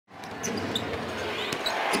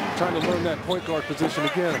Trying to learn that point guard position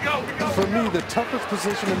again. For me, the toughest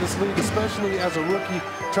position in this league, especially as a rookie,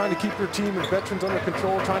 trying to keep your team and veterans under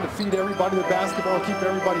control, trying to feed everybody the basketball and keep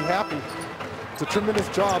everybody happy. It's a tremendous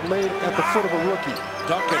job laid at the foot of a rookie.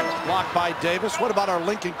 Duncan blocked by Davis. What about our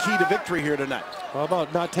Lincoln key to victory here tonight? How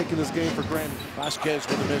about not taking this game for granted? Vasquez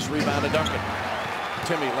with a missed rebound to Duncan.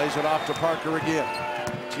 Timmy lays it off to Parker again.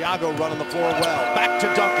 Thiago running the floor well. Back to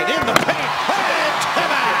Duncan in the paint.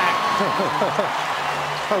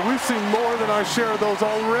 And We've seen more than our share of those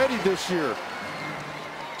already this year.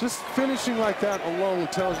 Just finishing like that alone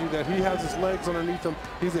tells you that he has his legs underneath him.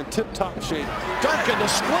 He's in tip-top shape. Duncan the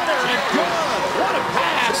splitter and good. What a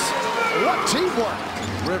pass. What teamwork.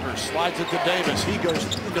 Rivers slides it to Davis. He goes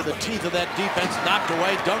into the teeth of that defense. Knocked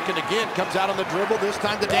away. Duncan again comes out on the dribble. This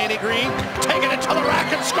time to Danny Green. Taking it to the rack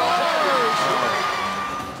and scores.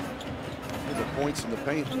 Points in the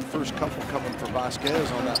paint. The first couple coming for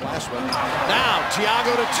Vasquez on that last one. Now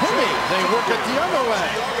Thiago to Timmy. They work it the other way.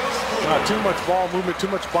 Too much ball movement, too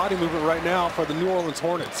much body movement right now for the New Orleans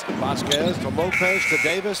Hornets. Vasquez to Lopez to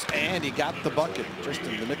Davis, and he got the bucket just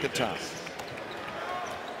in the nick of time.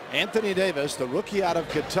 Anthony Davis, the rookie out of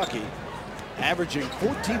Kentucky, averaging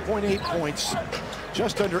 14.8 points,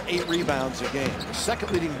 just under 8 rebounds a game. The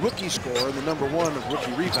second leading rookie scorer and the #1 of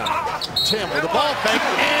rookie rebound. Tim with the ball fake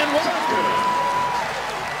and one.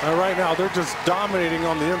 Right now, they're just dominating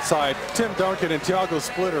on the inside. Tim Duncan and Thiago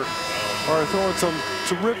Splitter are throwing some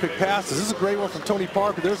terrific passes. This is a great one from Tony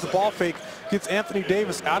Parker. There's the ball fake. Gets Anthony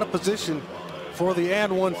Davis out of position for the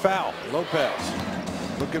and-1 foul. Lopez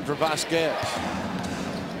looking for Vasquez.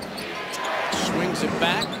 Swings it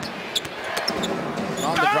back.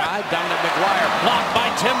 On the drive, down to McGuire. Blocked by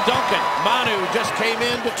Tim Duncan. Manu just came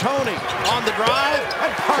in to Tony. On the drive,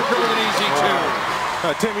 and Parker with an easy two.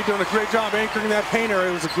 Timmy doing a great job anchoring that paint area.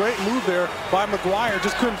 It was a great move there by McGuire.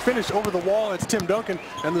 Just couldn't finish over the wall. It's Tim Duncan,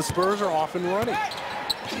 and the Spurs are off and running.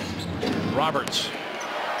 Roberts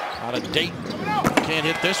out of Dayton. Can't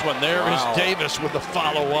hit this one. There is Davis with the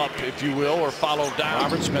follow-up, if you will, or follow down.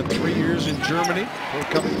 Roberts spent 3 years in Germany. We're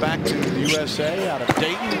coming back to the USA out of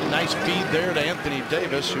Dayton. Nice feed there to Anthony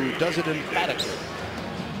Davis, who does it emphatically.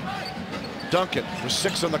 Duncan with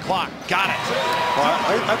 6 on the clock. Got it. Well,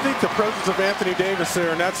 I think the presence of Anthony Davis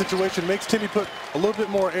there in that situation makes Timmy put a little bit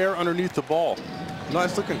more air underneath the ball.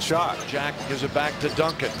 Nice looking shot. Jack gives it back to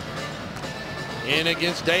Duncan. In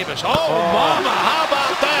against Davis. Oh, mama, how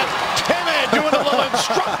about that? Timmy doing a little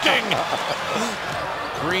instructing.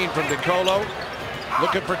 Green from DeColo.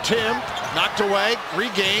 Looking for Tim. Knocked away.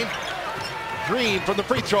 Regained. Green from the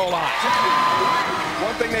free throw line.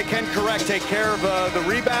 One thing they can correct, take care of the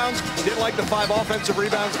rebounds. Didn't like the 5 offensive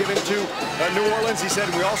rebounds given to New Orleans. He said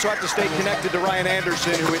we also have to stay connected to Ryan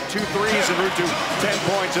Anderson, who hit 2 threes en route to 10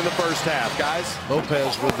 points in the first half, guys.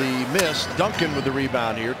 Lopez with the miss. Duncan with the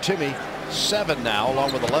rebound here. Timmy 7 now,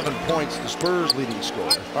 along with 11 points, the Spurs leading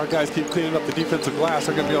scorer. Our guys keep cleaning up the defensive glass.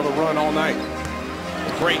 They're going to be able to run all night.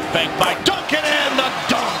 Great bank by Duncan and the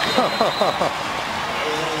dunk.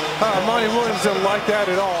 Monty Williams didn't like that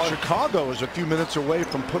at all. Chicago is a few minutes away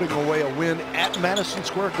from putting away a win at Madison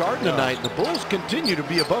Square Garden tonight. The Bulls continue to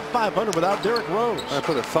be above 500 without Derrick Rose. I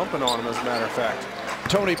put a thumping on him, as a matter of fact.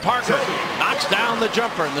 Tony Parker knocks down the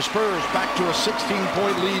jumper, and the Spurs back to a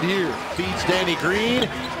 16-point lead here. Feeds Danny Green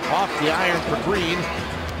off the iron for Green.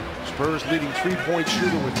 Spurs leading 3-point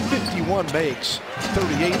shooter with 51 makes,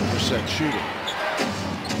 38% shooting.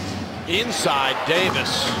 Inside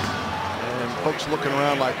Davis. And folks looking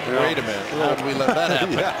around like, wait a minute, how did we let that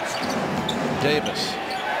happen? Davis.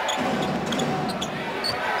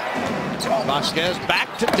 Vasquez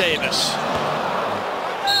back to Davis.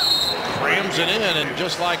 Crams it in, and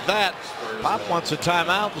just like that, Pop wants a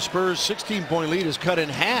timeout. The Spurs' 16-point lead is cut in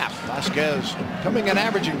half. Vasquez coming in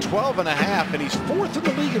averaging 12.5, and he's 4th in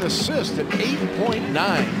the league in assists at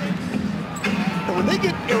 8.9. And when they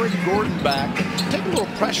get Eric Gordon back, take a little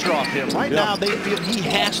pressure off him. Right now, they feel he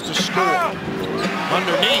has to score.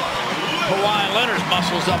 Underneath, Kawhi Leonard's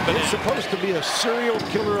muscles up and in. It's supposed to be a serial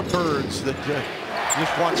killer of birds that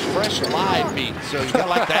just wants fresh live meat. So you got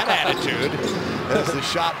like that attitude as the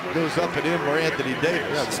shot goes up and in for Anthony Davis.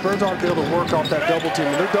 Yeah, the Spurs aren't able to work off that double team.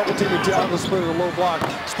 And they're double teaming Thiago Splitter a low block.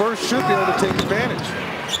 Spurs should be able to take advantage.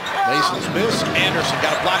 Mason's miss. Anderson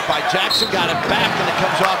got it blocked by Jackson, got it back, and it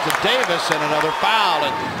comes off to Davis, and another foul.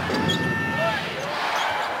 And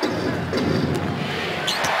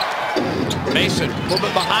Mason, a little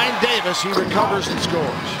bit behind Davis, he recovers and scores.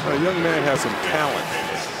 A young man has some talent,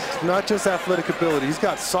 not just athletic ability. He's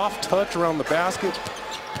got soft touch around the basket.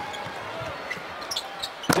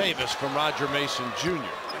 Davis from Roger Mason Jr.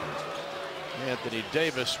 Anthony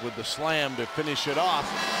Davis with the slam to finish it off.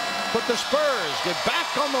 but the Spurs get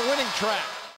back on the winning track.